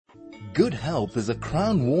Good health is a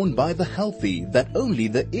crown worn by the healthy that only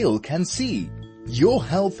the ill can see. Your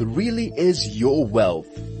health really is your wealth.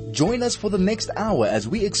 Join us for the next hour as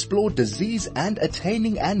we explore disease and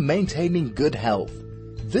attaining and maintaining good health.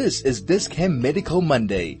 This is Dis-Chem Medical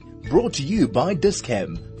Monday, brought to you by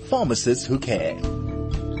Dis-Chem, pharmacists who care.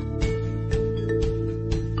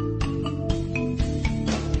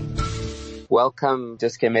 Welcome,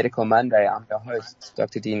 Dis-Chem Medical Monday. I'm your host,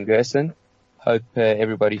 Dr. Dean Gerson. Hope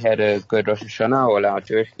everybody had a good Rosh Hashanah, all our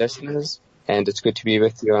Jewish listeners. And it's good to be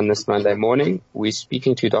with you on this Monday morning. We're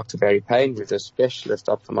speaking to Dr. Barry Payne, who's a specialist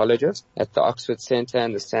ophthalmologist at the Oxford Centre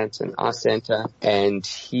and the Stanton Eye Centre. And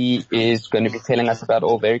he is going to be telling us about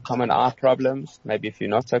all very common eye problems, maybe a few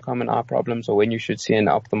not so common eye problems, or when you should see an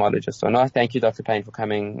ophthalmologist or not. Thank you, Dr. Payne, for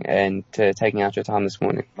coming and taking out your time this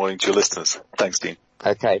morning. Morning to your listeners. Thanks, Dean.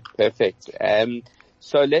 Okay, perfect.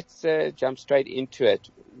 So let's jump straight into it.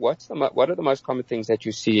 What are the most common things that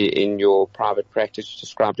you see in your private practice? You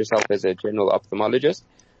described yourself as a general ophthalmologist.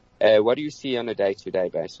 What do you see on a day-to-day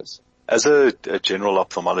basis? As a general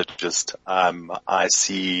ophthalmologist, I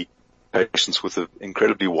see patients with an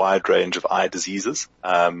incredibly wide range of eye diseases,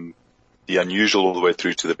 the unusual all the way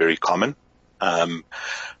through to the very common.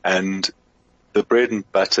 And the bread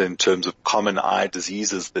and butter in terms of common eye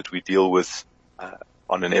diseases that we deal with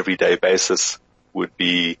on an everyday basis would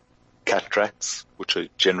be cataracts, which are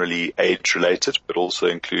generally age-related, but also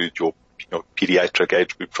include your pediatric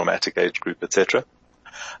age group, traumatic age group, etc.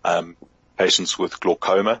 Patients with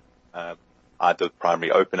glaucoma, either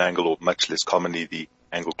primary open angle or much less commonly the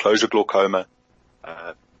angle closure glaucoma,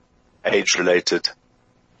 age-related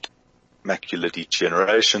macular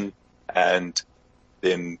degeneration, and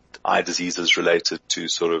then eye diseases related to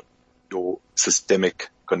sort of your systemic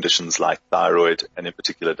conditions like thyroid and in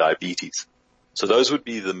particular diabetes. So those would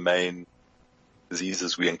be the main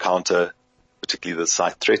diseases we encounter, particularly the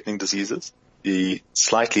sight-threatening diseases. The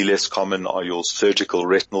slightly less common are your surgical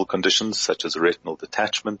retinal conditions, such as a retinal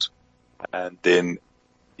detachment, and then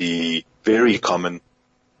the very common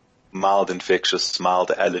mild infectious,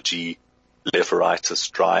 mild allergy, blepharitis,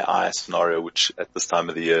 dry eye scenario, which at this time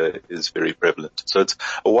of the year is very prevalent. So it's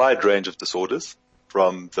a wide range of disorders,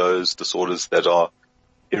 from those disorders that are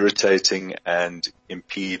irritating and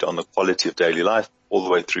impede on the quality of daily life, all the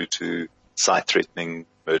way through to sight-threatening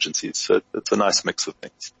emergencies. So it's a nice mix of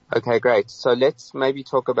things. Okay, great. So let's maybe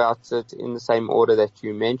talk about it in the same order that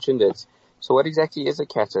you mentioned it. So what exactly is a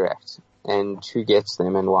cataract, and who gets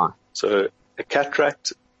them and why? So a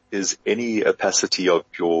cataract is any opacity of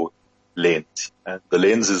your lens. And the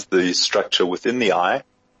lens is the structure within the eye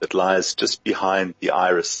that lies just behind the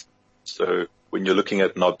iris. So when you're looking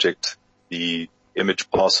at an object, the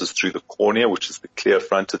image passes through the cornea, which is the clear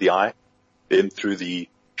front of the eye, then through the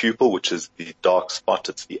pupil, which is the dark spot.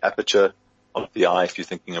 It's the aperture of the eye, if you're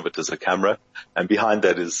thinking of it as a camera. And behind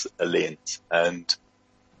that is a lens. And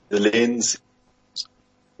the lens,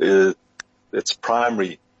 its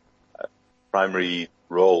primary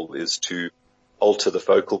role is to alter the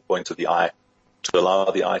focal point of the eye, to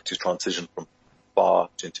allow the eye to transition from far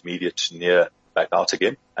to intermediate to near back out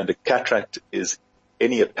again. And a cataract is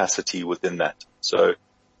any opacity within that. So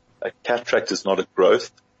a cataract is not a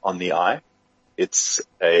growth on the eye. It's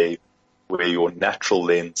where your natural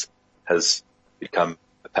lens has become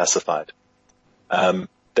opacified.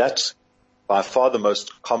 That by far the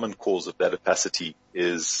most common cause of that opacity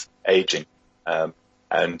is aging.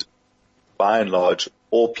 And by and large,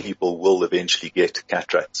 all people will eventually get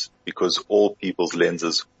cataracts because all people's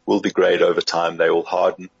lenses will degrade over time. They will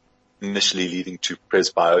harden, initially leading to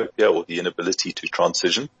presbyopia, or the inability to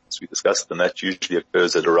transition, as we discussed, and that usually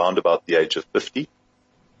occurs at around about the age of 50.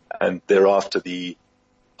 And thereafter, the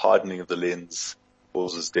hardening of the lens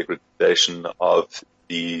causes degradation of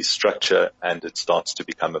the structure and it starts to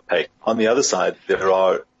become opaque. On the other side, there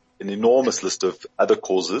are an enormous list of other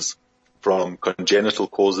causes, from congenital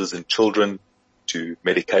causes in children to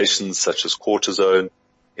medications such as cortisone,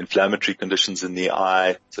 inflammatory conditions in the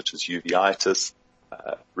eye such as uveitis,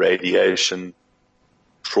 radiation,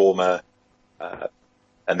 trauma,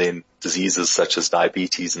 and then diseases such as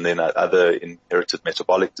diabetes, and then other inherited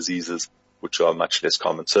metabolic diseases, which are much less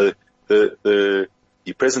common. So the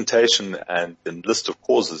presentation and the list of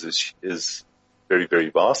causes is very, very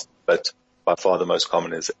vast, but by far the most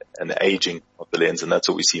common is an aging of the lens, and that's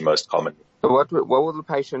what we see most commonly. So what will the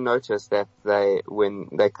patient notice that when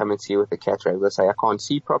they come and see you with a cataract? They say, I can't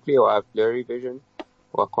see properly, or I have blurry vision,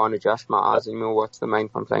 or I can't adjust my eyes anymore. What's the main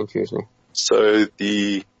complaint usually? So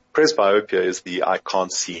the presbyopia is the I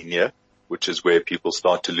can't see near, which is where people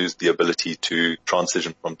start to lose the ability to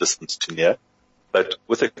transition from distance to near. But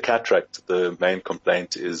with a cataract, the main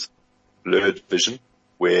complaint is blurred vision,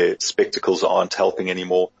 where spectacles aren't helping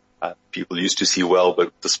anymore. People used to see well,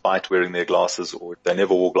 but despite wearing their glasses, or if they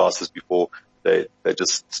never wore glasses before, they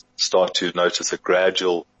just start to notice a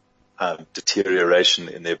gradual deterioration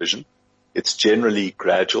in their vision. It's generally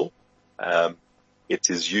gradual. It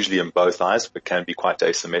is usually in both eyes, but can be quite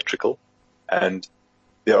asymmetrical. And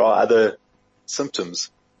there are other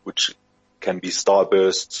symptoms which can be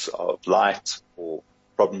starbursts of light, or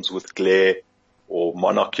problems with glare, or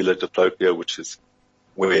monocular diplopia, which is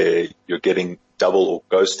where you're getting double or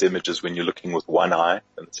ghost images when you're looking with one eye,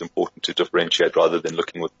 and it's important to differentiate rather than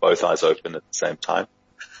looking with both eyes open at the same time.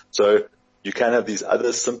 So you can have these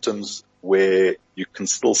other symptoms where you can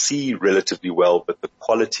still see relatively well, but the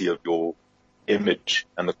quality of your image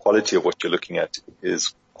and the quality of what you're looking at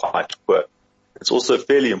is quite poor. It's also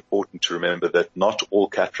fairly important to remember that not all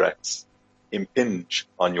cataracts impinge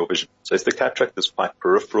on your vision. So if the cataract is quite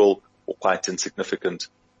peripheral or quite insignificant,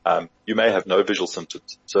 you may have no visual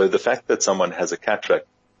symptoms. So the fact that someone has a cataract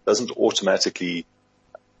doesn't automatically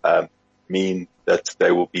mean that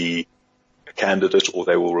they will be a candidate or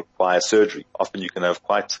they will require surgery. Often you can have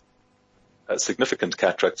quite significant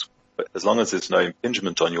cataracts, but as long as there's no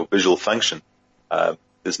impingement on your visual function,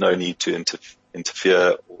 there's no need to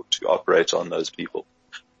interfere or to operate on those people.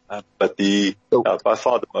 But by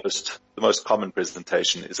far the most common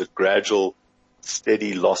presentation is a gradual,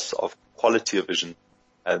 steady loss of quality of vision,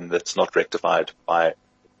 and that's not rectified by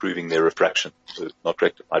improving their refraction. So it's not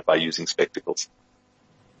rectified by using spectacles.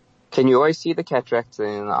 Can you always see the cataracts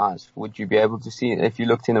in the eyes? Would you be able to see, if you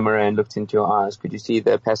looked in a mirror and looked into your eyes, could you see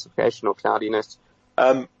the opacification or cloudiness?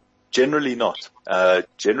 Generally not.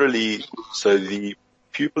 Generally, so the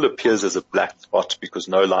pupil appears as a black spot because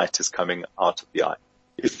no light is coming out of the eye.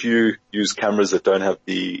 If you use cameras that don't have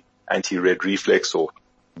the anti-red reflex, or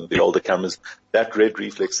the older cameras, that red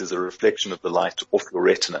reflex is a reflection of the light off your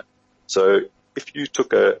retina. So if you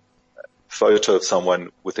took a photo of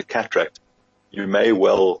someone with a cataract, you may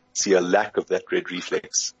well see a lack of that red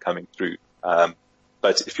reflex coming through.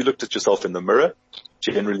 But if you looked at yourself in the mirror,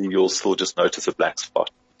 generally you'll still just notice a black spot.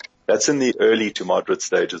 That's in the early to moderate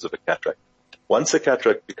stages of a cataract. Once a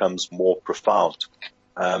cataract becomes more profound,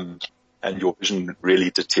 and your vision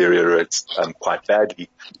really deteriorates quite badly,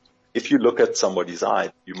 if you look at somebody's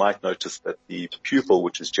eye, you might notice that the pupil,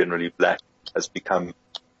 which is generally black, has become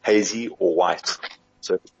hazy or white.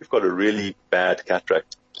 So if you've got a really bad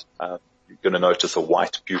cataract, you're going to notice a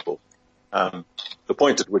white pupil. The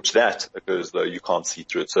point at which that occurs, though, you can't see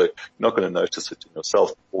through it. So you're not going to notice it in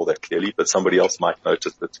yourself all that clearly, but somebody else might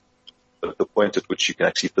notice it. But the point at which you can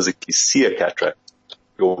actually physically see a cataract,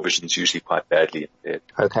 your vision's usually quite badly impaired.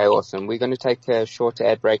 Okay, awesome. We're going to take a short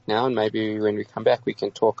ad break now, and maybe when we come back we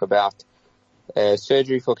can talk about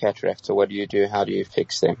surgery for cataracts. So what do you do? How do you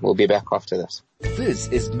fix them? We'll be back after this. This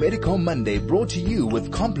is Medical Monday, brought to you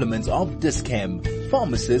with compliments of Dis-Chem,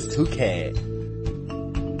 pharmacists who care.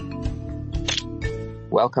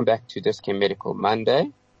 Welcome back to Dis-Chem Medical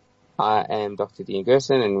Monday. I am Dr. Dean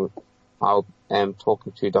Gerson, and I am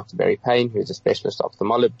talking to Dr. Barry Payne, who is a specialist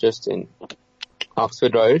ophthalmologist in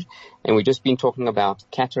Oxford Road, and we've just been talking about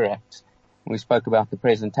cataracts. We spoke about the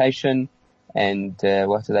presentation and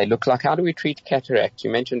what do they look like. How do we treat cataracts?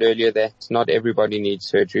 You mentioned earlier that not everybody needs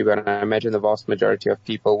surgery, but I imagine the vast majority of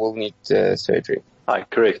people will need surgery. Hi,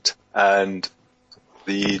 correct. And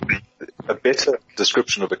a better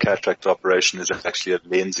description of a cataract operation is actually a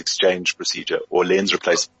lens exchange procedure or lens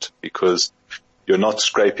replacement, because you're not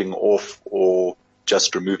scraping off or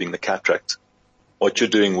just removing the cataract. What you're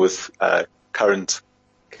doing with current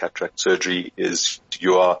cataract surgery is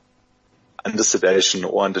you are under sedation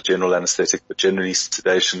or under general anesthetic, but generally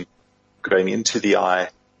sedation, going into the eye,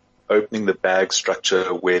 opening the bag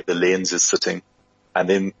structure where the lens is sitting, and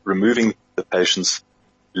then removing the patient's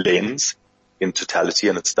lens in totality.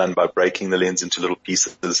 And it's done by breaking the lens into little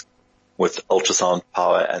pieces with ultrasound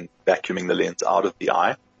power and vacuuming the lens out of the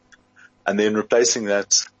eye, and then replacing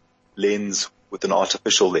that lens with an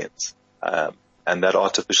artificial lens. And that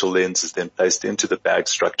artificial lens is then placed into the bag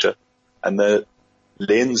structure, and the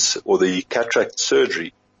lens or the cataract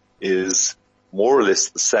surgery is more or less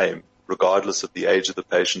the same regardless of the age of the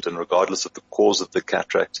patient and regardless of the cause of the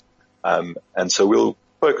cataract. And so we'll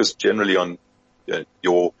focus generally on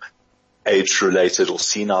your age-related or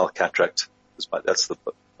senile cataract. That's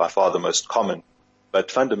by far the most common. But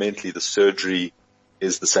fundamentally, the surgery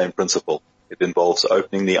is the same principle. It involves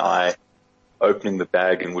opening the eye, opening the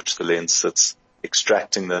bag in which the lens sits,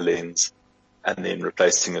 extracting the lens, and then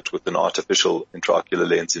replacing it with an artificial intraocular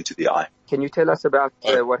lens into the eye. Can you tell us about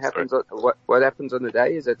what happens on the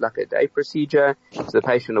day? Is it like a day procedure? Is the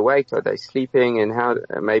patient awake? Are they sleeping? And how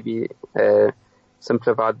maybe a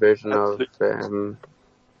simplified version of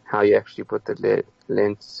how you actually put the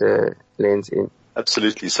lens in?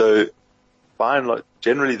 Absolutely. So by and large,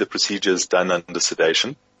 generally the procedure is done under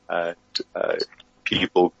sedation.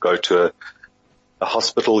 People go to a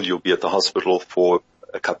hospital. You'll be at the hospital for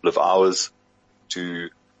a couple of hours to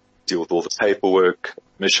deal with all the paperwork,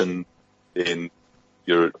 admission. Then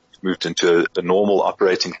you're moved into a normal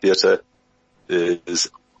operating theater. There's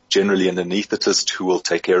generally an anesthetist who will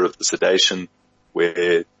take care of the sedation,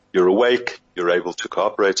 where you're awake, you're able to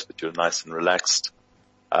cooperate, but you're nice and relaxed.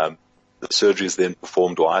 The surgery is then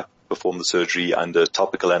performed, or I perform the surgery under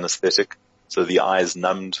topical anesthetic. So the eye is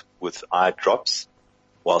numbed with eye drops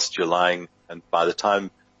whilst you're lying, and by the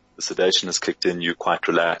time the sedation is kicked in, you're quite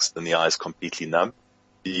relaxed and the eye is completely numb.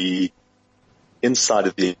 The inside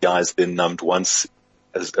of the eye is then numbed once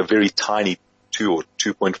as a very tiny 2 or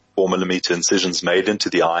 2.4 millimeter incisions made into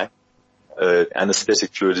the eye.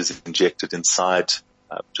 Anesthetic fluid is injected inside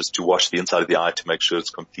just to wash the inside of the eye to make sure it's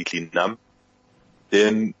completely numb.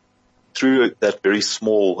 Then through that very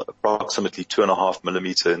small, approximately 2.5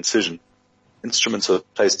 millimeter incision, instruments are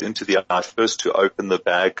placed into the eye first to open the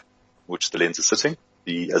bag which the lens is sitting.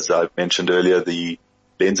 As I mentioned earlier, the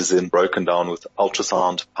lens is then broken down with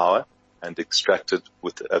ultrasound power and extracted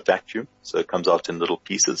with a vacuum, so it comes out in little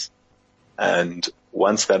pieces. And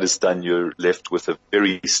once that is done, you're left with a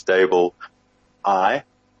very stable eye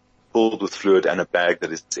filled with fluid and a bag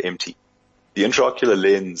that is empty. The intraocular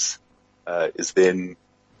lens is then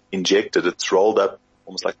injected. It's rolled up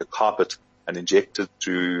almost like a carpet and injected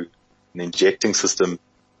through an injecting system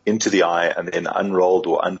into the eye, and then unrolled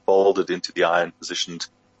or unfolded into the eye and positioned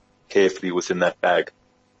carefully within that bag.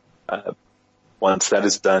 Once that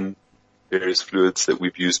is done, various fluids that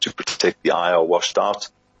we've used to protect the eye are washed out.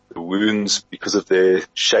 The wounds, because of their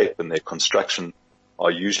shape and their construction,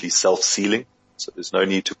 are usually self-sealing, so there's no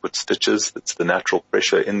need to put stitches. It's the natural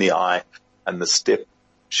pressure in the eye and the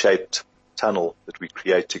step-shaped tunnel that we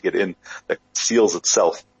create to get in that seals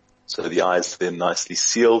itself. So the eye is then nicely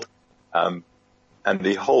sealed. And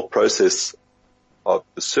the whole process of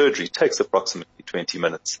the surgery takes approximately 20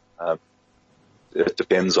 minutes. It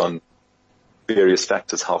depends on various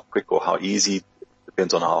factors, how quick or how easy. It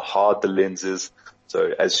depends on how hard the lens is.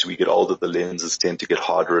 So as we get older, the lenses tend to get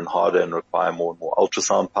harder and harder and require more and more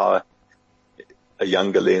ultrasound power. A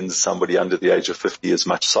younger lens, somebody under the age of 50, is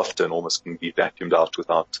much softer and almost can be vacuumed out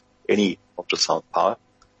without any ultrasound power.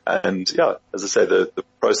 And yeah, as I say, the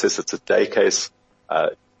process, it's a day case.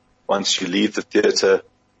 Once you leave the theater,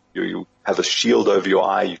 you have a shield over your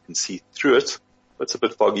eye. You can see through it, but it's a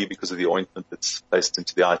bit foggy because of the ointment that's placed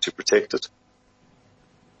into the eye to protect it.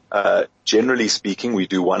 Generally speaking, we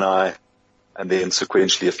do one eye, and then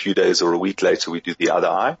sequentially a few days or a week later, we do the other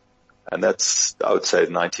eye. And that's, I would say,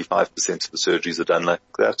 95% of the surgeries are done like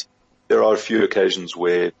that. There are a few occasions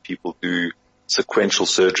where people do sequential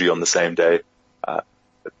surgery on the same day.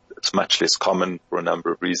 It's much less common for a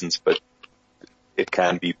number of reasons, but it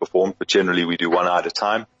can be performed. But generally we do one eye at a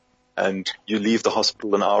time, and you leave the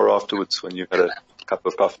hospital an hour afterwards when you've had a cup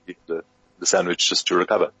of coffee, the sandwich, just to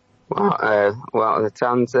recover. Wow, that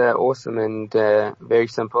sounds awesome and very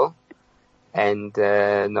simple, and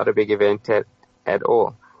not a big event at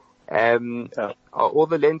all. Are all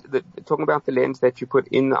the lenses, talking about the lens that you put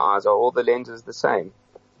in the eyes, are all the lenses the same?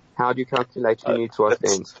 How do you calculate who needs what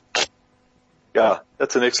lens? Yeah,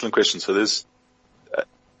 that's an excellent question. So there's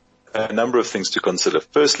a number of things to consider.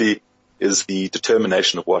 Firstly is the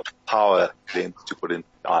determination of what power lens to put in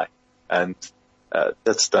the eye. And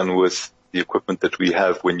that's done with the equipment that we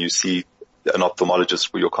have when you see an ophthalmologist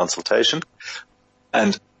for your consultation.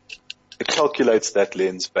 And it calculates that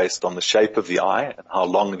lens based on the shape of the eye and how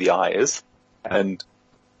long the eye is, and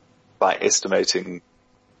by estimating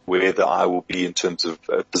where the eye will be in terms of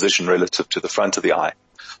position relative to the front of the eye.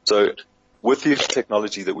 So with the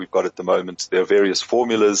technology that we've got at the moment, there are various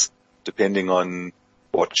formulas depending on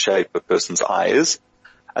what shape a person's eye is,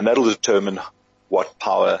 and that'll determine what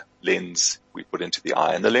power lens we put into the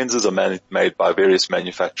eye. And the lenses are made by various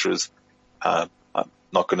manufacturers. I'm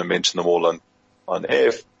not going to mention them all on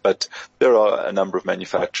air, but there are a number of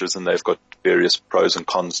manufacturers, and they've got various pros and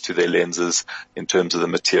cons to their lenses in terms of the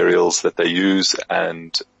materials that they use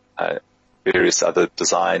and various other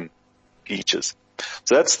design features.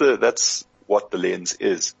 So that's what the lens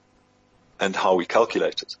is and how we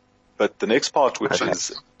calculate it. But the next part, which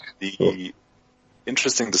is the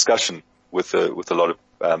interesting discussion with a lot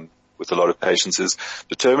of patients, is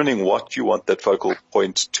determining what you want that focal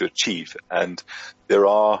point to achieve. And there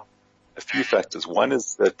are a few factors. One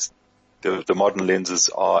is that the modern lenses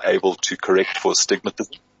are able to correct for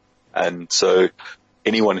astigmatism. And so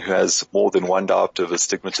anyone who has more than one diopter of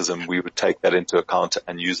astigmatism, we would take that into account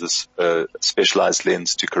and use this specialized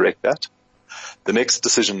lens to correct that. The next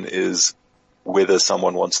decision is whether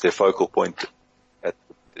someone wants their focal point at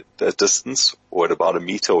a distance or at about a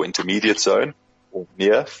meter or intermediate zone or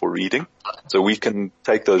near for reading. So we can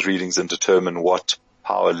take those readings and determine what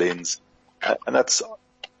power lens, and that's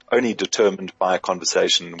only determined by a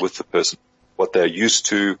conversation with the person, what they're used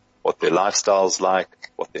to, what their lifestyle's like,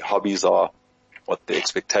 what their hobbies are, what their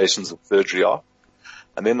expectations of surgery are.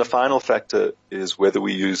 And then the final factor is whether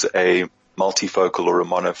we use a multifocal or a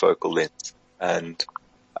monofocal lens. And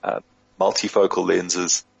multifocal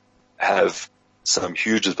lenses have some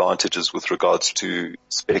huge advantages with regards to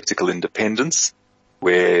spectacle independence,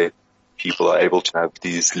 where people are able to have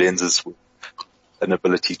these lenses with an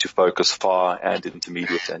ability to focus far and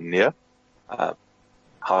intermediate and near.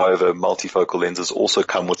 However, multifocal lenses also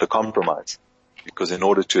come with a compromise, because in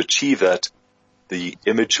order to achieve that, the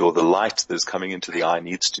image or the light that is coming into the eye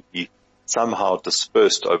needs to be somehow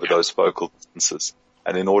dispersed over those focal distances.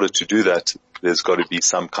 And in order to do that, there's got to be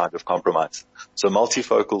some kind of compromise. So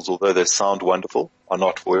multifocals, although they sound wonderful, are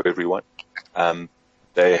not for everyone.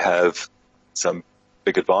 They have some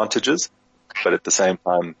big advantages, but at the same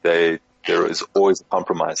time, there is always a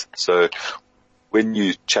compromise. So when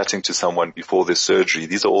you're chatting to someone before their surgery,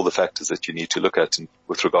 these are all the factors that you need to look at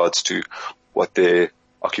with regards to what their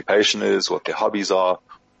occupation is, what their hobbies are,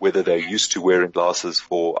 whether they're used to wearing glasses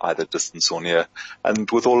for either distance or near. And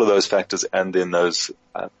with all of those factors and then those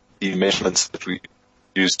the measurements that we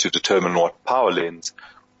use to determine what power lens,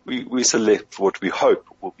 we select what we hope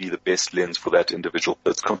will be the best lens for that individual.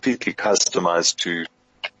 It's completely customized to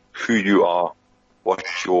who you are, what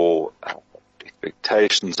your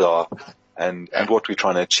expectations are, and what we're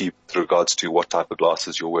trying to achieve with regards to what type of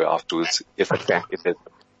glasses you'll wear afterwards, if there's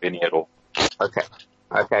any at all.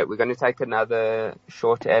 Okay, we're going to take another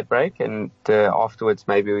short ad break, and afterwards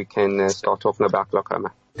maybe we can start talking about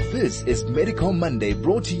glaucoma. This is Medical Monday,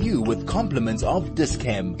 brought to you with compliments of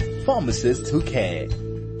Dischem, pharmacists who care.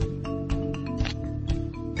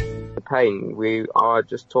 Payne, we were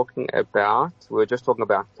just talking about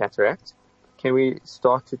cataract. Can we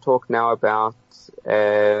start to talk now about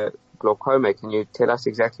glaucoma? Can you tell us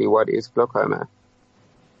exactly what is glaucoma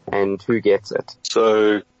and who gets it?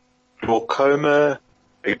 So glaucoma,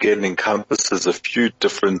 again, encompasses a few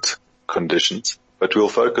different conditions, but we'll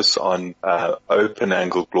focus on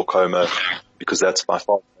open-angle glaucoma because that's by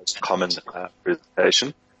far the most common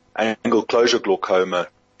presentation. Angle closure glaucoma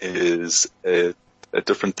is a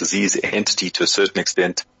different disease entity to a certain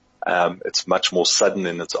extent. It's much more sudden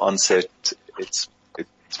in its onset. It's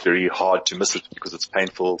very hard to miss it because it's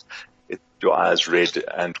painful. Your eyes red,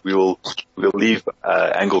 and we'll leave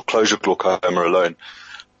angle closure glaucoma alone.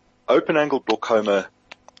 Open angle glaucoma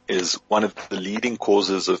is one of the leading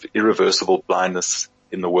causes of irreversible blindness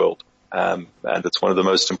in the world, and it's one of the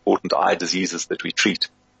most important eye diseases that we treat.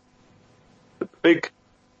 The big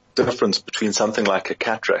difference between something like a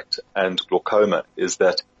cataract and glaucoma is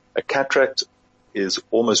that a cataract is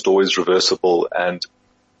almost always reversible, and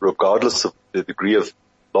regardless of the degree of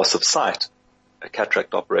loss of sight, a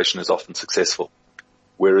cataract operation is often successful.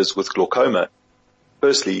 Whereas with glaucoma,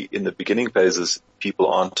 firstly, in the beginning phases,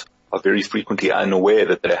 people are very frequently unaware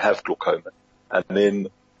that they have glaucoma. And then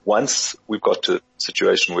once we've got to a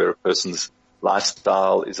situation where a person's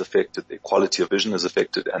lifestyle is affected, their quality of vision is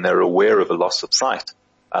affected, and they're aware of a loss of sight,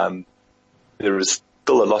 there is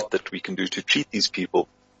still a lot that we can do to treat these people,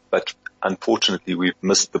 but unfortunately we've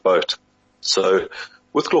missed the boat. So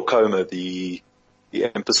with glaucoma, the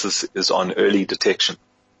emphasis is on early detection.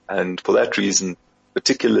 And for that reason,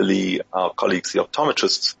 particularly our colleagues, the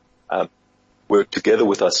optometrists, work together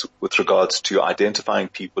with us with regards to identifying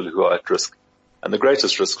people who are at risk. And the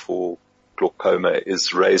greatest risk for glaucoma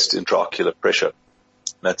is raised intraocular pressure.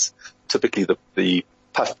 That's typically the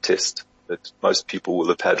puff test that most people will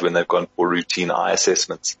have had when they've gone for routine eye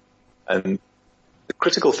assessments. And the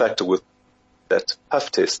critical factor with that puff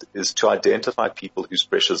test is to identify people whose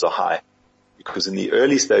pressures are high. Because in the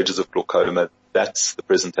early stages of glaucoma, that's the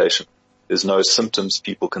presentation. There's no symptoms.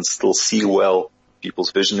 People can still see well.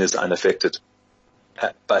 People's vision is unaffected.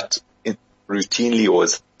 But routinely, or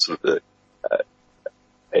as sort of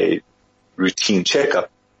a routine checkup,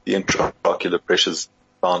 the intraocular pressures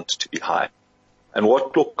found to be high. And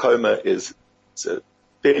what glaucoma is, it's a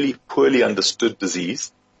fairly poorly understood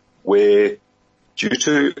disease where, due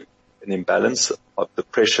to an imbalance of the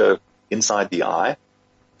pressure inside the eye,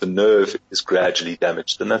 the nerve is gradually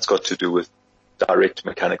damaged. And that's got to do with direct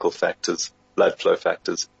mechanical factors, blood flow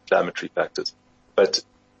factors, inflammatory factors. But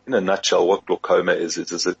in a nutshell, what glaucoma is,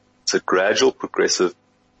 it's a gradual progressive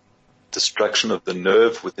destruction of the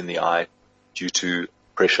nerve within the eye due to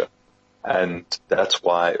pressure. And that's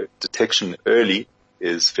why detection early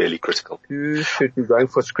is fairly critical. Who should be going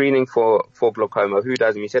for screening for glaucoma? Who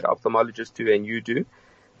doesn't? You said ophthalmologists do and you do.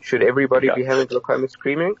 Should everybody be having glaucoma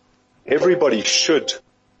screening? Everybody should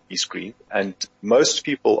be screened, and most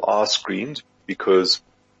people are screened because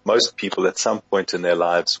most people at some point in their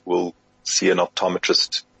lives will see an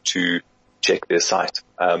optometrist to check their sight.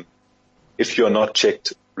 If you're not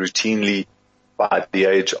checked routinely by the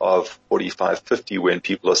age of 45, 50, when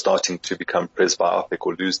people are starting to become presbyopic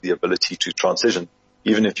or lose the ability to transition,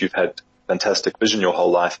 even if you've had fantastic vision your whole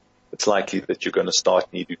life, it's likely that you're going to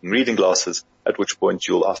start needing reading glasses, at which point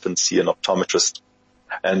you'll often see an optometrist.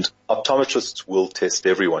 And optometrists will test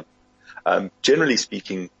everyone. Generally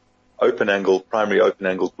speaking, primary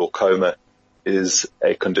open-angle glaucoma is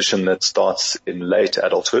a condition that starts in late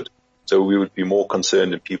adulthood. So we would be more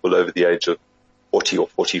concerned in people over the age of 40 or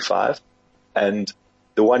 45. And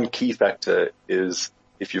the one key factor is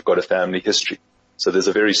if you've got a family history. So there's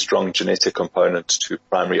a very strong genetic component to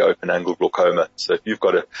primary open-angle glaucoma. So if you've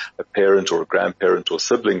got a parent or a grandparent or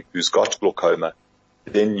sibling who's got glaucoma,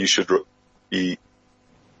 then you should be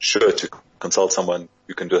sure to consult someone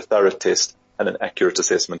who can do a thorough test and an accurate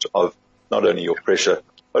assessment of not only your pressure,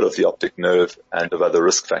 but of the optic nerve and of other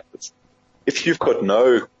risk factors. If you've got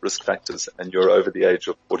no risk factors and you're over the age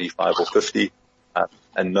of 45 or 50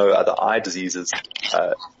 and no other eye diseases,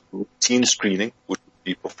 routine screening would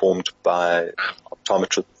be performed by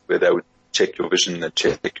optometrists where they would check your vision and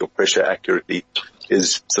check your pressure accurately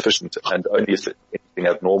is sufficient. And only if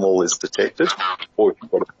anything abnormal is detected or if you've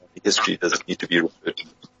got a family history does it need to be referred to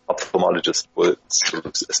ophthalmologist for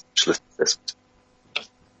specialist assessment.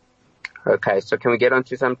 Okay, so can we get on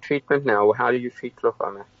to some treatment now? How do you treat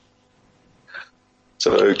glaucoma?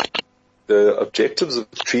 So the objectives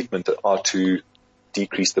of treatment are to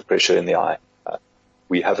decrease the pressure in the eye.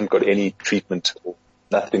 We haven't got any treatment or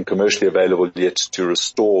nothing commercially available yet to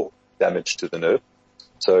restore damage to the nerve.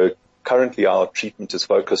 So currently our treatment is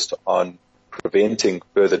focused on preventing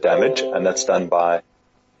further damage, and that's done by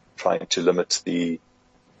trying to limit the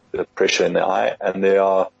pressure in the eye. And there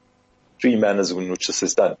are three manners in which this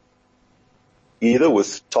is done. Either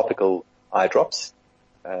with topical eye drops,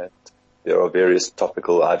 and there are various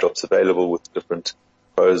topical eye drops available with different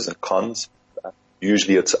pros and cons.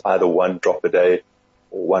 Usually it's either one drop a day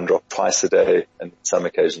or one drop twice a day, and in some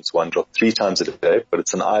occasions one drop 3 times a day, but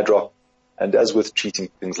it's an eye drop. And as with treating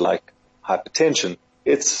things like hypertension,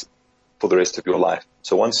 it's for the rest of your life.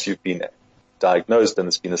 So once you've been diagnosed and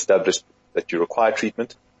it's been established that you require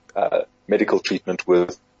treatment, medical treatment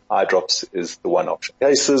with eye drops is the one option.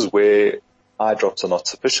 Cases where eye drops are not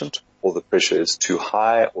sufficient or the pressure is too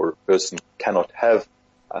high or a person cannot have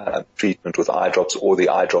treatment with eye drops or the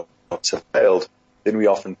eye drops have failed, then we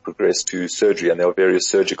often progress to surgery, and there are various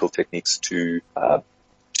surgical techniques to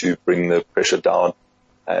bring the pressure down.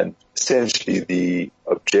 And essentially the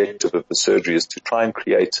objective of the surgery is to try and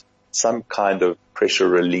create some kind of pressure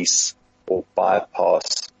release or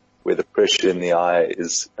bypass where the pressure in the eye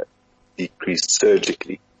is decreased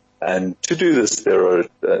surgically. And to do this, there are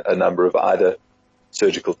a number of either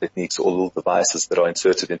surgical techniques or little devices that are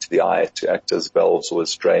inserted into the eye to act as valves or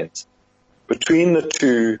as drains. Between the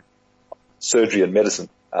two, surgery and medicine,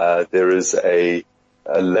 there is a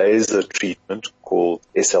laser treatment called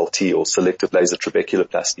SLT, or selective laser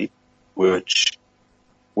trabeculoplasty, which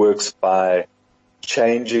works by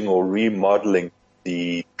changing or remodeling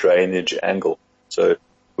the drainage angle. So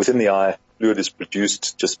within the eye, fluid is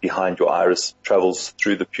produced just behind your iris, travels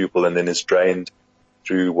through the pupil, and then is drained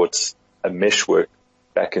through what's a meshwork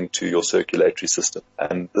back into your circulatory system.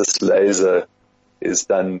 And this laser is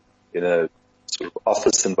done in a sort of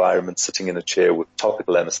office environment, sitting in a chair with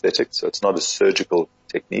topical anesthetic. So it's not a surgical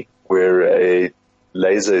technique, where a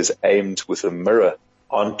laser is aimed with a mirror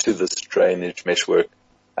onto this drainage meshwork,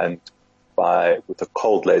 and with a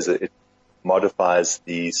cold laser, it modifies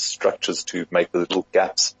the structures to make the little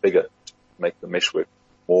gaps bigger, to make the meshwork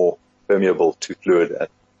more permeable to fluid and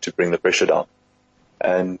to bring the pressure down.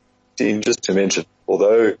 And just to mention,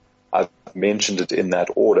 although I've mentioned it in that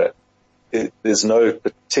order, there's no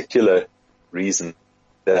particular reason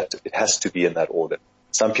that it has to be in that order.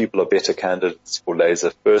 Some people are better candidates for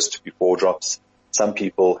laser first before drops. Some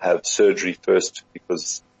people have surgery first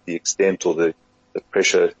because the extent or the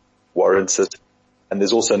pressure warrants it. And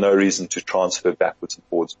there's also no reason to transfer backwards and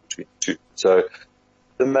forwards between the two. So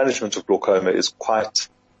the management of glaucoma is quite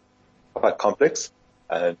complex,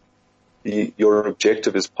 and your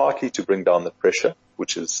objective is partly to bring down the pressure,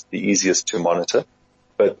 which is the easiest to monitor,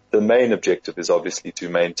 but the main objective is obviously to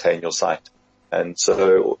maintain your sight. And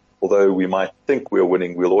so although we might think we're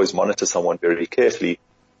winning, we'll always monitor someone very carefully,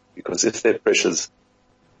 because if their pressures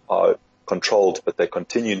are controlled but they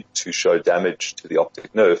continue to show damage to the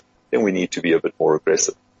optic nerve, then we need to be a bit more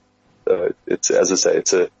aggressive. So it's, as I say,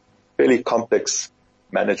 it's a fairly complex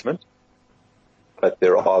management, but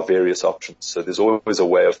there are various options. So there's always a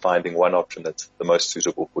way of finding one option that's the most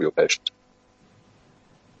suitable for your patient.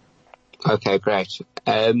 Okay, great.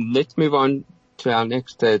 Let's move on to our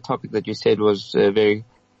next topic that you said was a very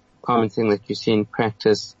common thing that you see in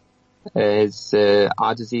practice is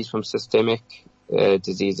eye disease from systemic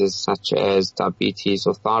diseases such as diabetes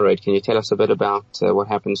or thyroid. Can you tell us a bit about what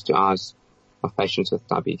happens to eyes of patients with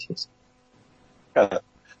diabetes?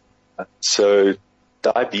 So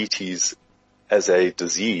diabetes as a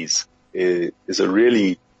disease is a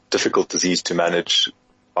really difficult disease to manage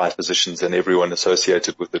by physicians and everyone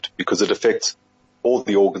associated with it, because it affects all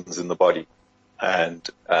the organs in the body. And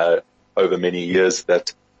over many years,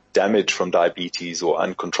 that damage from diabetes or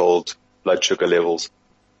uncontrolled blood sugar levels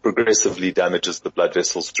progressively damages the blood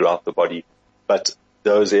vessels throughout the body. But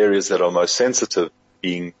those areas that are most sensitive,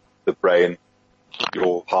 being the brain,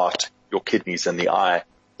 your heart, your kidneys, and the eye,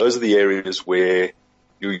 those are the areas where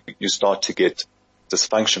you start to get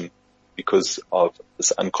dysfunction because of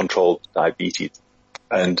this uncontrolled diabetes.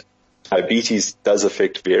 And diabetes does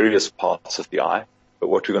affect various parts of the eye, but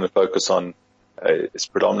what we're going to focus on is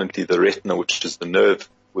predominantly the retina, which is the nerve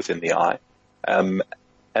within the eye.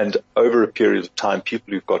 And over a period of time,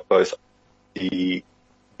 people who've got both the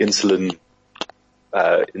insulin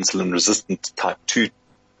resistant type 2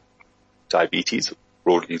 diabetes,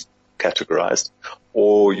 broadly categorized,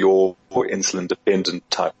 or your insulin dependent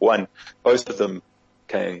type 1, both of them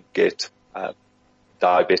can get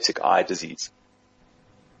diabetic eye disease.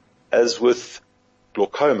 As with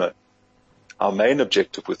glaucoma, our main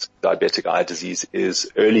objective with diabetic eye disease is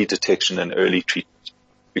early detection and early treatment.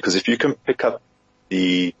 Because if you can pick up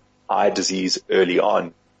the eye disease early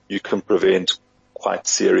on, you can prevent quite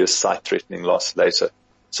serious sight-threatening loss later.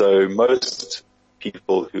 So most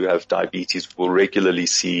people who have diabetes will regularly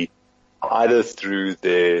see, either through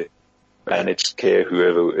their managed care,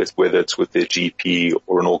 whoever is, whether it's with their GP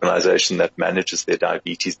or an organization that manages their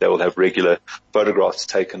diabetes, they will have regular photographs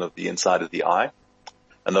taken of the inside of the eye.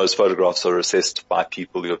 And those photographs are assessed by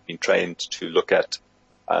people who have been trained to look at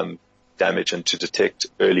damage and to detect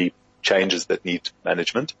early changes that need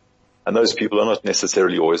management. And those people are not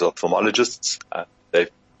necessarily always ophthalmologists,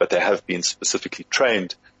 but they have been specifically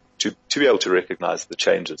trained to be able to recognize the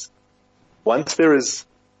changes. Once there is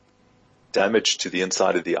damage to the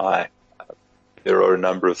inside of the eye, there are a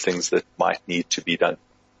number of things that might need to be done.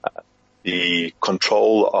 The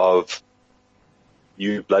control of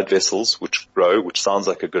new blood vessels which grow, which sounds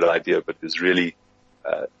like a good idea, but is really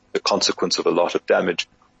the consequence of a lot of damage,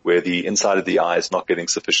 where the inside of the eye is not getting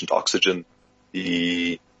sufficient oxygen.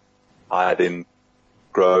 The eye then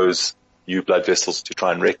grows new blood vessels to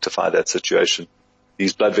try and rectify that situation.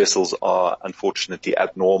 These blood vessels are unfortunately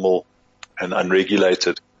abnormal and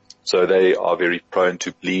unregulated, so they are very prone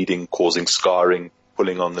to bleeding, causing scarring,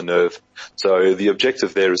 pulling on the nerve. So the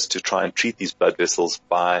objective there is to try and treat these blood vessels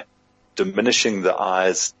by diminishing the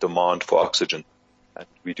eye's demand for oxygen. And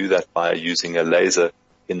we do that by using a laser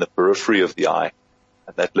in the periphery of the eye.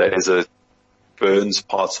 And that laser burns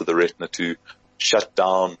parts of the retina to shut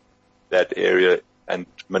down that area and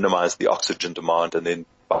minimize the oxygen demand, and then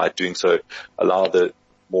by doing so allow the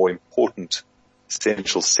more important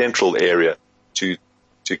essential central area to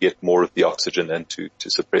get more of the oxygen and to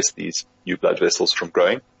suppress these new blood vessels from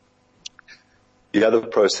growing. The other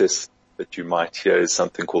process that you might hear is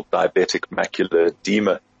something called diabetic macular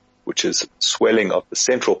edema, which is swelling of the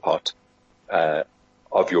central part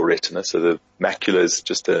of your retina. So the macula is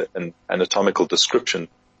just an anatomical description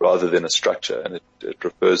rather than a structure, and it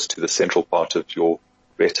refers to the central part of your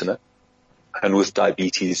retina. And with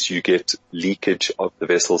diabetes, you get leakage of the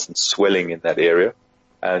vessels and swelling in that area.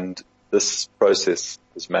 And this process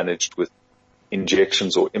is managed with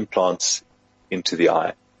injections or implants into the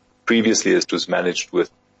eye. Previously, it was managed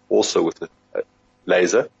also with a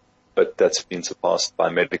laser, but that's been surpassed by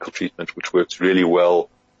medical treatment, which works really well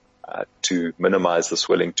to minimize the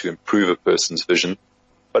swelling, to improve a person's vision.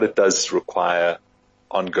 But it does require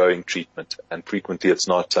ongoing treatment, and frequently it's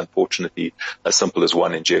not, unfortunately, as simple as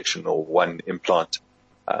one injection or one implant.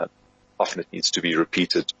 Often it needs to be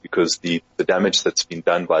repeated because the damage that's been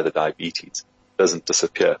done by the diabetes doesn't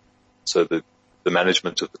disappear. So the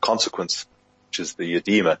management of the consequence, which is the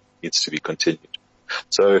edema, needs to be continued.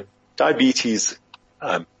 So diabetes,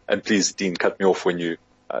 and please, Dean, cut me off when you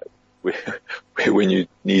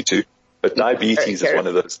need to. But diabetes is one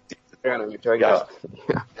of those.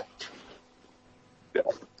 Yeah.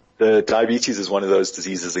 The diabetes is one of those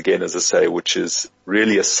diseases, again, as I say, which is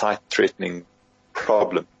really a sight-threatening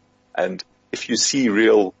problem. And if you see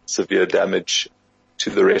real severe damage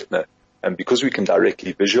to the retina, and because we can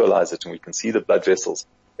directly visualize it and we can see the blood vessels,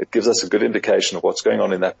 it gives us a good indication of what's going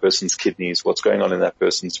on in that person's kidneys, what's going on in that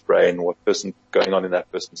person's brain, what's going on in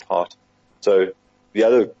that person's heart. So the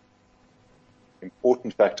other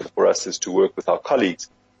important factor for us is to work with our colleagues,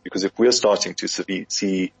 because if we're starting to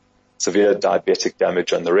see severe diabetic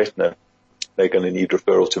damage on the retina, they're going to need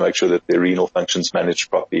referral to make sure that their renal function's managed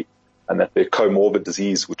properly and that their comorbid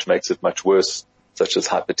disease, which makes it much worse, such as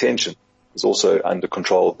hypertension, is also under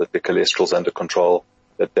control, that their cholesterol's under control,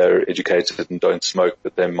 that they're educated and don't smoke,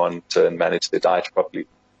 that they monitor and manage their diet properly.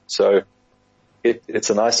 So it's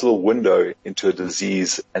a nice little window into a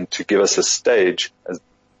disease and to give us a stage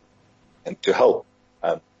and to help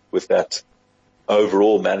with that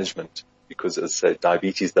overall management, because as I say,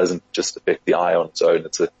 diabetes doesn't just affect the eye on its own.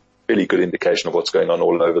 It's a really good indication of what's going on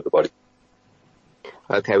all over the body.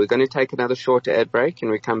 Okay, we're going to take another short ad break, and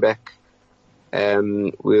we come back.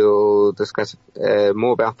 We'll discuss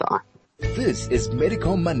more about the eye. This is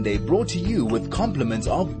Medical Monday, brought to you with compliments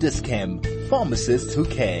of Dis-Chem, pharmacists who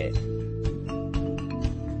care.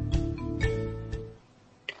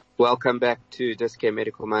 Welcome back to Dis-Chem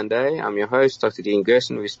Medical Monday. I'm your host, Dr. Dean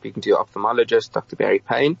Gerson. We're speaking to your ophthalmologist, Dr. Barry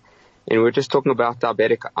Payne, and we're just talking about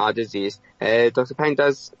diabetic eye disease. Dr. Payne,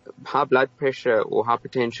 does high blood pressure or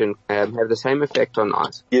hypertension have the same effect on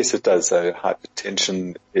eyes? Yes, it does.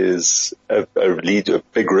 Hypertension is a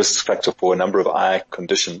big risk factor for a number of eye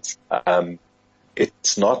conditions.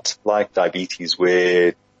 It's not like diabetes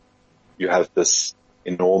where you have this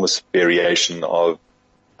enormous variation of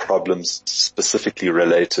problems specifically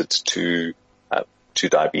related to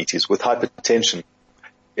diabetes. With hypertension,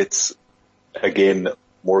 it's again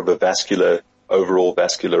more of a overall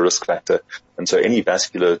vascular risk factor. And so any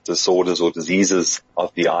vascular disorders or diseases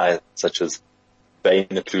of the eye, such as vein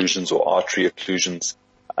occlusions or artery occlusions,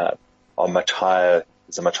 are much higher.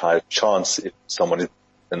 There's a much higher chance if someone is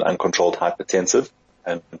an uncontrolled hypertensive.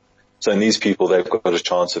 And so in these people, they've got a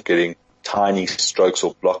chance of getting tiny strokes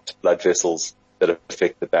or blocked blood vessels that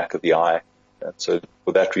affect the back of the eye. And so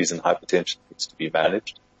for that reason, hypertension needs to be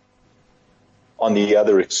managed. On the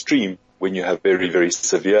other extreme, when you have very, very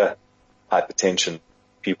severe hypertension,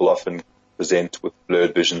 people often present with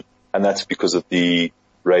blurred vision, and that's because of the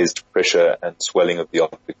raised pressure and swelling of the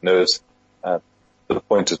optic nerves. To the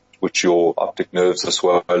point at which your optic nerves are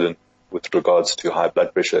swollen with regards to high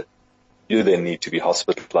blood pressure, you then need to be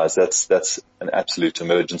hospitalized. That's an absolute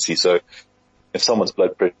emergency. So if someone's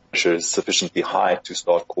blood pressure is sufficiently high to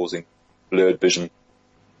start causing blurred vision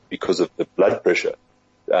because of the blood pressure,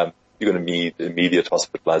 you're going to need immediate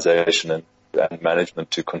hospitalization and management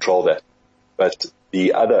to control that. But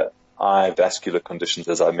the other eye vascular conditions,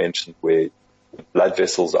 as I mentioned, where blood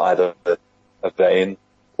vessels, either a vein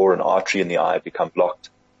or an artery in the eye, become blocked,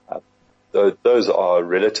 those are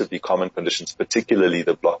relatively common conditions, particularly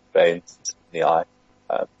the blocked veins in the eye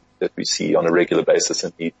that we see on a regular basis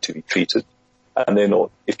and need to be treated. And then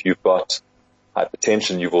if you've got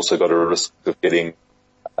hypertension, you've also got a risk of getting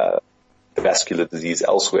vascular disease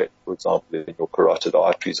elsewhere, for example, in your carotid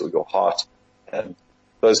arteries or your heart. And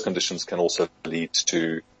those conditions can also lead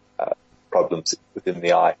to problems within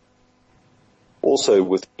the eye. Also,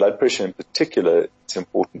 with blood pressure in particular, it's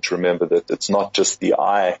important to remember that it's not just the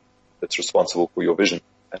eye that's responsible for your vision.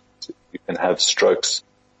 And you can have strokes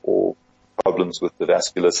or problems with the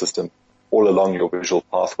vascular system all along your visual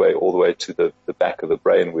pathway, all the way to the back of the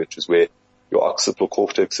brain, which is where your occipital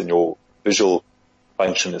cortex and your visual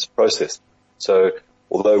function is processed. So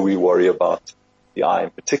although we worry about the eye in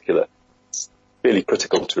particular, it's fairly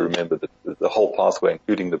critical to remember that the whole pathway,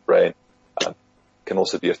 including the brain, can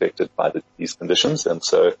also be affected by these conditions. And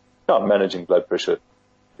so managing blood pressure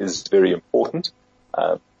is very important,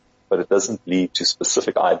 but it doesn't lead to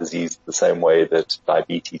specific eye disease the same way that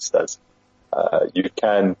diabetes does. You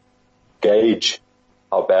can gauge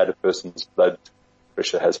how bad a person's blood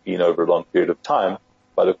pressure has been over a long period of time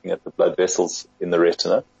by looking at the blood vessels in the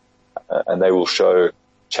retina, and they will show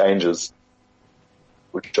changes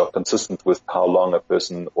which are consistent with how long a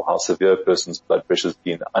person or how severe a person's blood pressure has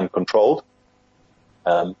been uncontrolled.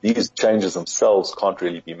 These changes themselves can't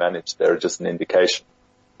really be managed. They're just an indication.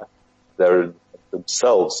 They're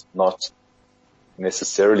themselves not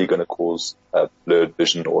necessarily going to cause blurred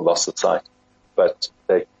vision or loss of sight, but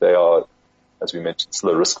they are, as we mentioned, still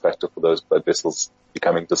a risk factor for those blood vessels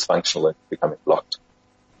becoming dysfunctional and becoming blocked.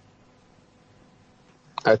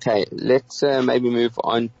 Okay, let's maybe move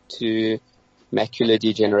on to macular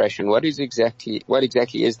degeneration. What exactly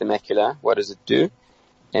is the macula? What does it do?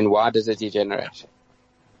 And why does it degenerate?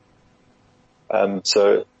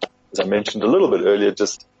 So as I mentioned a little bit earlier,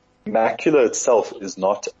 just macula itself is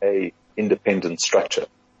not a independent structure.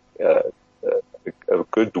 A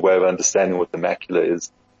good way of understanding what the macula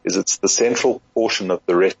is it's the central portion of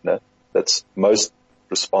the retina that's most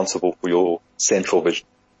responsible for your central vision.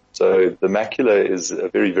 So the macula is a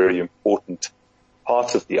very, very important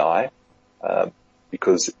part of the eye,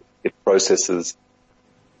 because it processes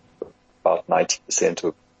about 90%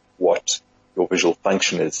 of what your visual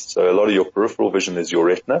function is. So a lot of your peripheral vision is your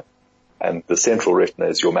retina, and the central retina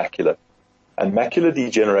is your macula. And macular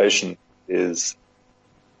degeneration is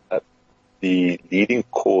the leading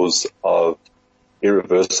cause of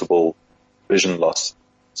irreversible vision loss.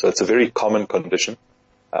 So it's a very common condition.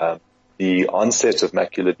 The onset of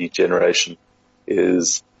macular degeneration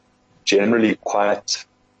is generally quite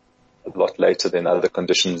a lot later than other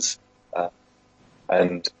conditions,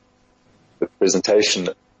 and the presentation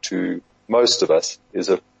to most of us is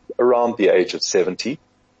around the age of 70.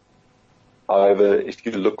 However, if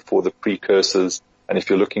you look for the precursors, and if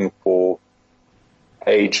you're looking for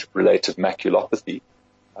age-related maculopathy,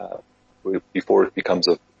 before it becomes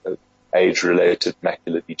a age-related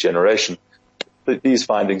macular degeneration, these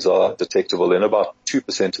findings are detectable in about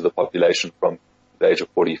 2% of the population from the age of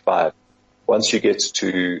 45. Once you get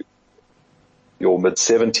to your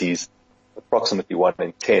mid-70s, approximately 1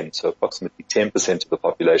 in 10, so approximately 10% of the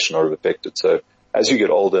population are affected. So as you get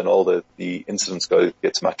older and older, the incidence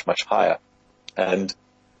gets much, much higher. And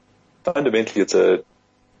fundamentally,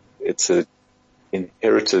 it's a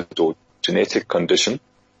inherited or genetic condition.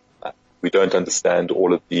 We don't understand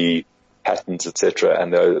all of the patterns, etc.,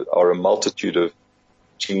 and there are a multitude of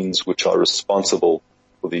genes which are responsible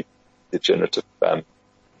for the degenerative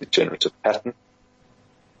pattern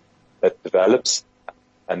that develops,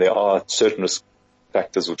 and there are certain risk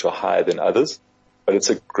factors which are higher than others, but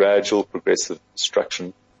it's a gradual progressive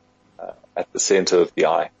destruction at the center of the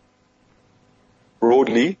eye.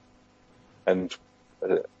 Broadly, and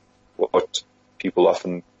what people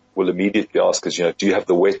often will immediately ask is, do you have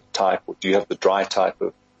the wet type or do you have the dry type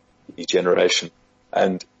of degeneration?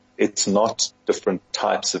 And it's not different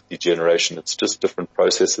types of degeneration, it's just different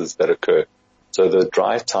processes that occur. So the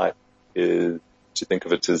dry type is, to think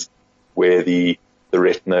of it as where the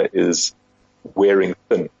retina is wearing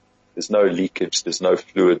thin. There's no leakage, there's no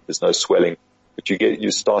fluid, there's no swelling, but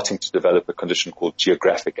you're starting to develop a condition called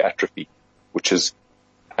geographic atrophy, which is,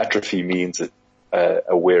 atrophy means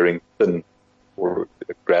a wearing thin or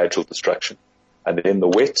a gradual destruction. And then the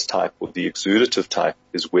wet type or the exudative type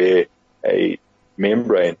is where a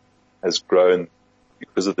membrane has grown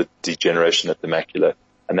because of the degeneration at the macula,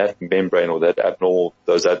 and that membrane or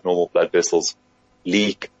those abnormal blood vessels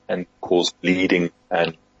leak and cause bleeding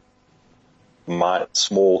and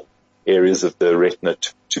small areas of the retina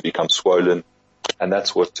to become swollen, and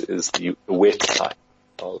that's what is the wet type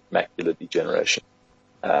of macular degeneration.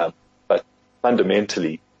 But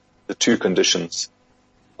fundamentally, the two conditions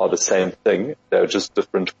are the same thing. They're just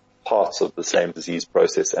different parts of the same disease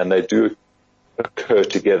process, and they do occur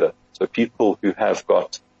together. So people who have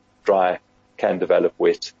got dry can develop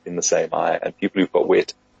wet in the same eye, and people who've got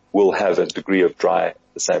wet will have a degree of dry at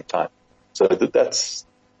the same time. So that's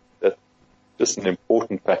just an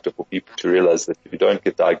important factor for people to realize, that if you don't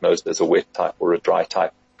get diagnosed as a wet type or a dry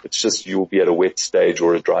type, it's just you'll be at a wet stage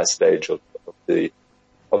or a dry stage of the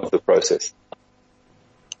process.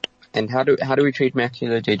 And how do we treat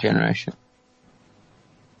macular degeneration?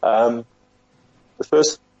 The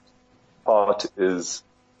first part is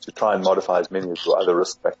to try and modify as many of your other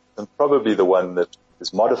risk factors, and probably the one that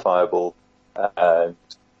is modifiable and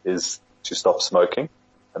is to stop smoking,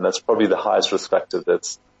 and that's probably the highest risk factor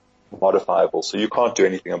that's modifiable. So you can't do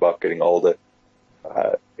anything about getting older.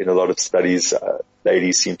 In a lot of studies,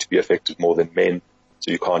 ladies seem to be affected more than men,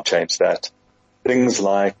 so you can't change that. Things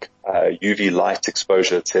like UV light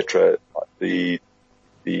exposure, etc., the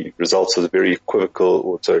results are very equivocal,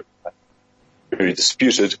 or so very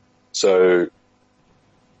disputed. So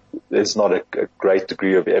there's not a great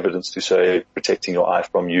degree of evidence to say protecting your eye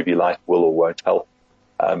from UV light will or won't help.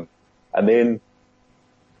 And then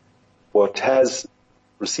what has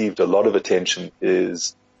received a lot of attention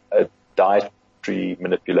is a dietary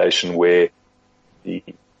manipulation where the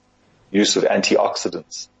use of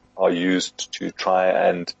antioxidants are used to try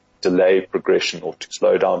and delay progression or to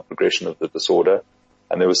slow down progression of the disorder.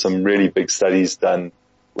 And there were some really big studies done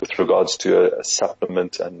with regards to a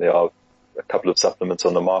supplement, and there are a couple of supplements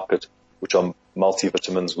on the market which are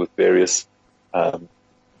multivitamins with various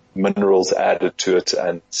minerals added to it,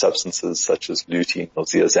 and substances such as lutein or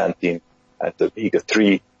zeaxanthin and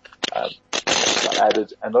omega-3 are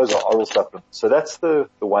added, and those are oral supplements. So that's the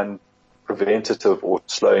one preventative or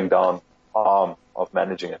slowing down arm of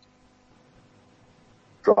managing it.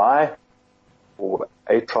 Dry or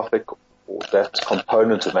atrophic or that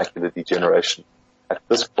component of macular degeneration, at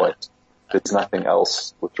this point, there's nothing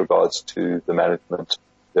else with regards to the management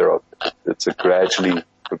thereof. It's a gradually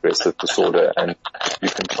progressive disorder, and you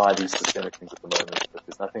can try these systemic things at the moment, but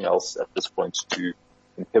there's nothing else at this point to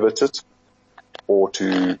inhibit it or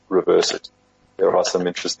to reverse it. There are some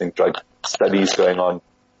interesting drug studies going on,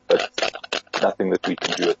 but nothing that we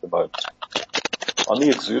can do at the moment. On the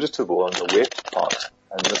exudative or on the wet part,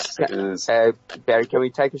 and this is... Barry, can we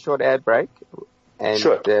take a short ad break? And,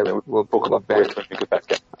 sure. We'll talk about wet when we get back.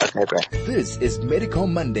 Okay, Barry. This is Medical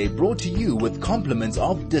Monday, brought to you with compliments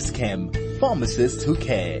of Dis-Chem, pharmacists who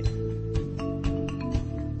care.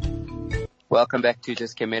 Welcome back to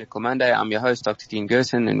Dis-Chem Medical Monday. I'm your host, Dr. Dean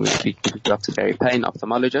Gerson, and we're speaking to Dr. Barry Payne,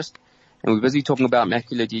 ophthalmologist. And we're busy talking about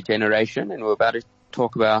macular degeneration, and we're about to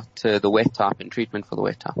talk about the wet type and treatment for the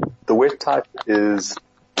wet type. The wet type is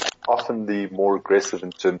often the more aggressive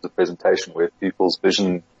in terms of presentation, where people's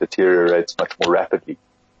vision deteriorates much more rapidly.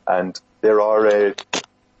 And there are a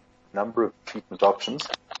number of treatment options.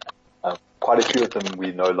 Quite a few of them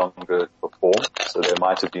we no longer perform, so they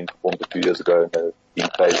might have been performed a few years ago and they've been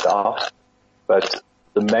phased out. But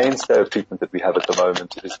the mainstay of treatment that we have at the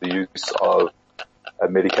moment is the use of a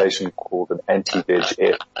medication called an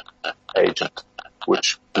anti-VEGF agent,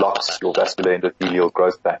 which blocks your vascular endothelial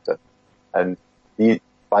growth factor. And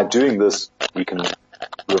by doing this, we can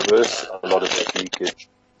reverse a lot of that leakage,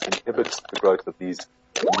 inhibit the growth of these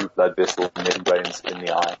new blood vessel membranes in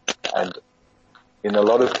the eye, and in a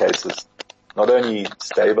lot of cases, not only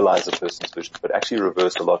stabilize a person's vision, but actually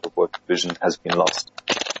reverse a lot of what vision has been lost.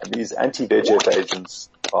 And these anti-VEGF agents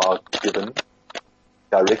are given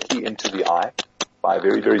directly into the eye by a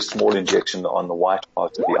very, very small injection on the white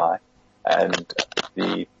part of the eye. And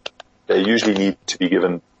they usually need to be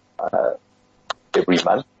given every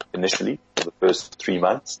month initially for the first 3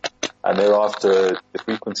 months. And thereafter, the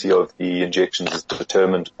frequency of the injections is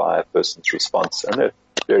determined by a person's response. And there are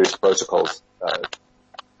various protocols.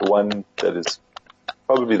 The one that is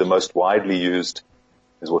probably the most widely used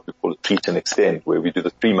is what we call a treat and extend, where we do the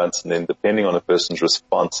 3 months, and then depending on a person's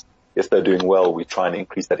response, if they're doing well, we try and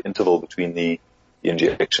increase that interval between the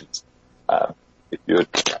injections. If you're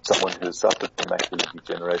someone who has suffered from macular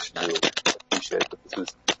degeneration, you'll appreciate that this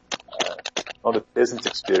is not a pleasant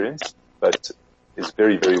experience, but is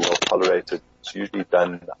very, very well tolerated. It's usually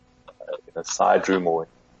done in a side room or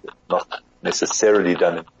not necessarily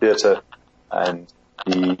done in theatre, and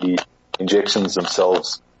the injections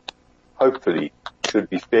themselves hopefully should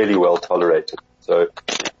be fairly well tolerated. So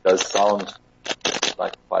it does sound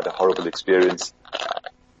like quite a horrible experience,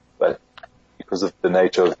 but because of the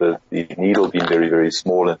nature of the needle being very, very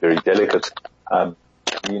small and very delicate, the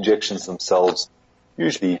injections themselves,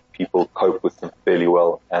 usually people cope with them fairly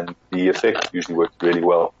well, and the effect usually works really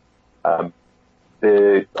well. On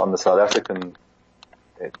the South African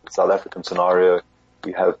scenario,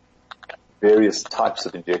 we have various types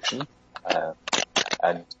of injection,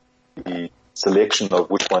 and the selection of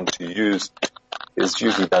which one to use is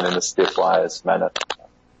usually done in a stepwise manner,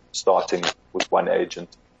 starting with one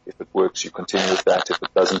agent. If it works, you continue with that. If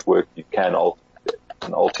it doesn't work, you can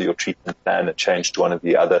alter your treatment plan and change to one of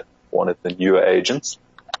the newer agents.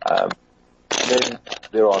 Then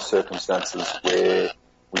there are circumstances where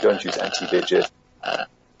we don't use anti-VEGF. We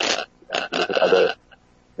have to look at other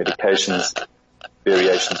medications,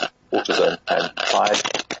 variations of cortisone can be tried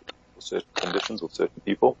for certain conditions or certain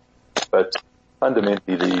people. But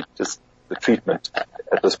fundamentally, the treatment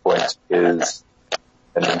at this point is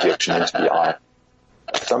an injection into the eye.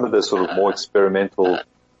 Some of the sort of more experimental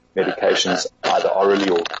medications, either orally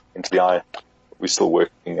or into the eye, we're still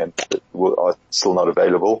working and are still not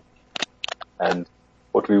available. And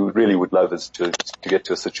what we really would love is to get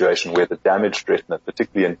to a situation where the damaged retina,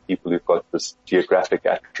 particularly in people who've got this geographic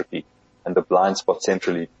atrophy and the blind spot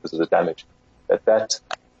centrally because of the damage, that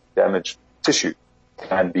damaged tissue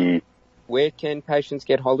can be... Where can patients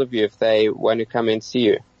get hold of you if they want to come and see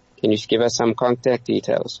you? Can you just give us some contact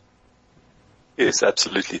details? Yes,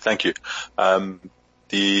 absolutely. Thank you.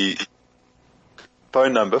 The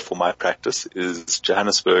phone number for my practice is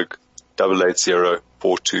Johannesburg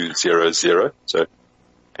 880-4200. So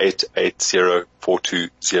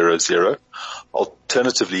 880-4200.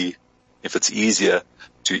 Alternatively, if it's easier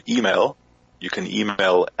to email, you can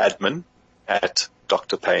email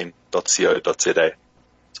admin@drpayne.co.za.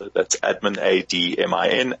 So that's admin,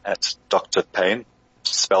 ADMIN, at Dr. Payne,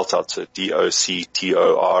 spelled out, so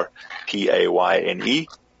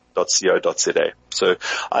DOCTORPAYNE.co.za. So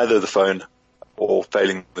either the phone or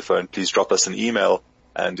failing the phone, please drop us an email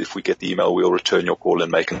And if we get the email, we'll return your call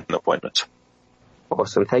and make an appointment.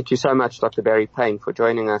 Awesome. Thank you so much, Dr. Barry Payne, for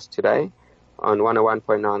joining us today on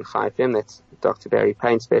 101.9 FM. That's Dr. Barry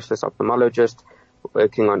Payne, specialist ophthalmologist,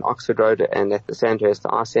 working on Oxford Road and at the Sandhurst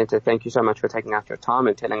Eye Centre. Thank you so much for taking out your time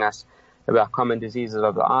and telling us about common diseases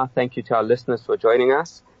of the eye. Thank you to our listeners for joining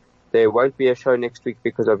us. There won't be a show next week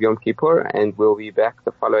because of Yom Kippur, and we'll be back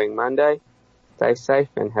the following Monday. Stay safe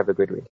and have a good week.